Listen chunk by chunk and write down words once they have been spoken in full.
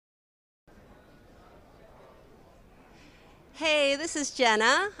Hey, this is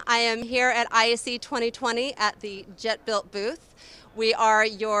Jenna. I am here at ISE 2020 at the Jetbuilt booth. We are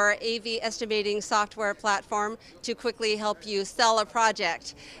your AV estimating software platform to quickly help you sell a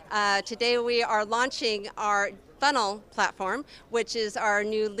project. Today we are launching our funnel platform, which is our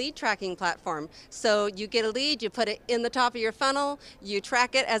new lead tracking platform. So you get a lead, you put it in the top of your funnel, you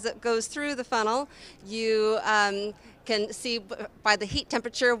track it as it goes through the funnel. You can see by the heat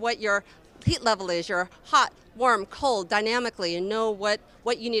temperature what your heat level is, your hot, warm, cold, dynamically, and know what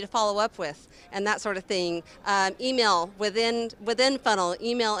you need to follow up with, and that sort of thing. Email within funnel,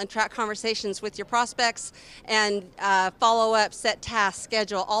 email and track conversations with your prospects, and follow up, set tasks,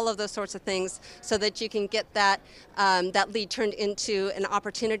 schedule, all of those sorts of things, so that you can get that lead turned into an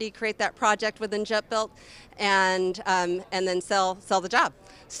opportunity, create that project within Jetbuilt, and then sell the job.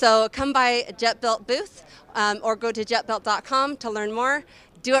 So come by Jetbuilt booth, or go to jetbuilt.com to learn more.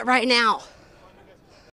 Do it right now.